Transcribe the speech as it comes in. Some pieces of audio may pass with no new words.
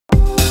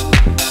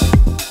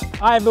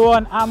Hi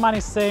everyone, I'm Manny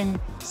Singh,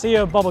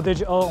 CEO of Bobble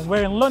Digital, and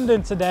we're in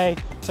London today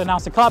to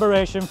announce a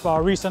collaboration for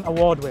our recent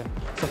award win.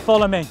 So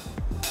follow me.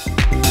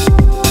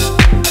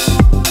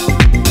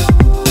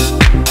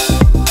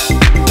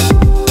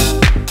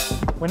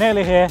 We're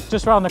nearly here,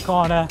 just around the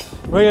corner.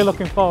 Really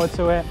looking forward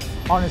to it.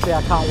 Honestly,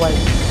 I can't wait.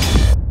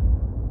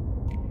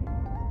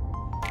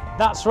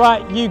 That's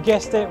right, you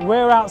guessed it.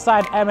 We're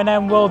outside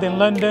M&M World in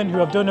London, who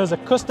have done us a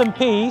custom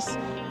piece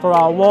for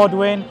our award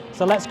win.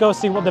 So let's go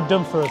see what they've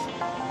done for us.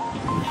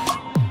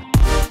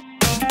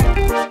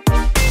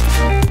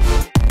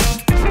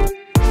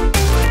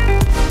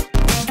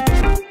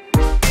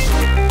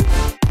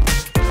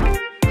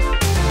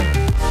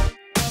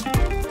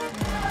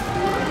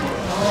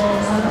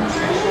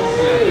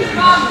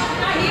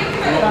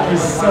 That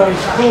is so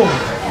cool.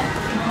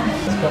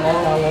 It's got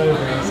all our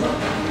logos.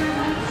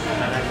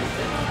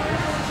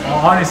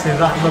 Oh, honestly,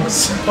 that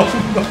looks so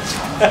much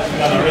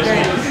better.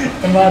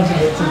 Imagine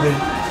it to me.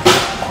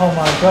 Oh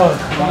my god,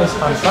 that is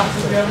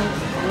fantastic.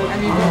 And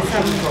you got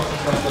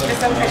there's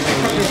some extra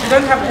copies. We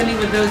don't have any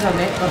with those on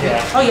it. But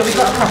oh yeah, we've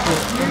got a couple.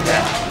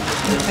 Yeah.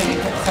 So you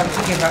get some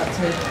to give out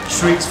to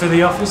Treats for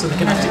the office so they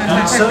can actually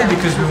eat some,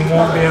 because we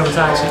won't be able to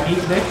actually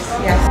eat this.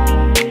 yes.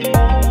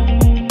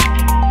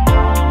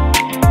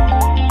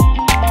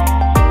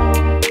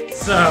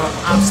 So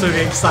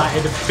absolutely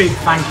excited. A big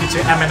thank you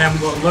to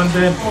M&M World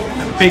London.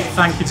 A big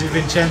thank you to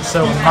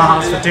Vincenzo and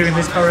Mars for doing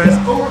this for us.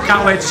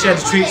 Can't wait to share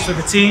the treats with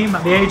the team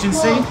at the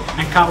agency,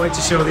 and can't wait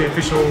to show the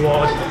official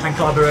award and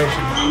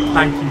collaboration.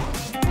 Thank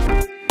you.